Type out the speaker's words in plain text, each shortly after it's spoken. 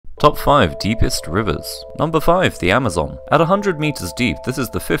Top 5 Deepest Rivers. Number 5, the Amazon. At 100 meters deep, this is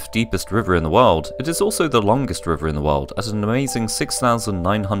the 5th deepest river in the world. It is also the longest river in the world, at an amazing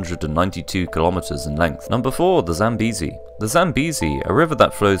 6,992 kilometers in length. Number 4, the Zambezi. The Zambezi, a river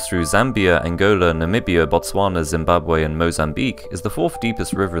that flows through Zambia, Angola, Namibia, Botswana, Zimbabwe, and Mozambique, is the 4th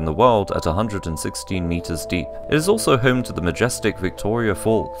deepest river in the world at 116 meters deep. It is also home to the majestic Victoria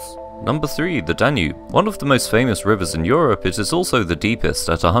Falls. Number 3, the Danube. One of the most famous rivers in Europe, it is also the deepest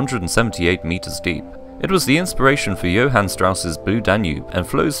at 178 meters deep. It was the inspiration for Johann Strauss's Blue Danube and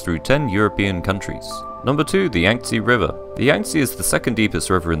flows through 10 European countries. Number 2, the Yangtze River. The Yangtze is the 2nd deepest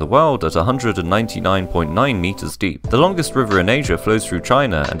river in the world at 199.9 meters deep. The longest river in Asia flows through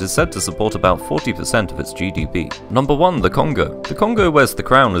China and is said to support about 40% of its GDP. Number 1, the Congo. The Congo wears the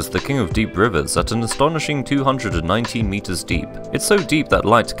crown as the king of deep rivers at an astonishing 219 meters deep. It's so deep that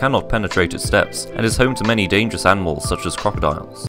light cannot penetrate its depths and is home to many dangerous animals such as crocodiles.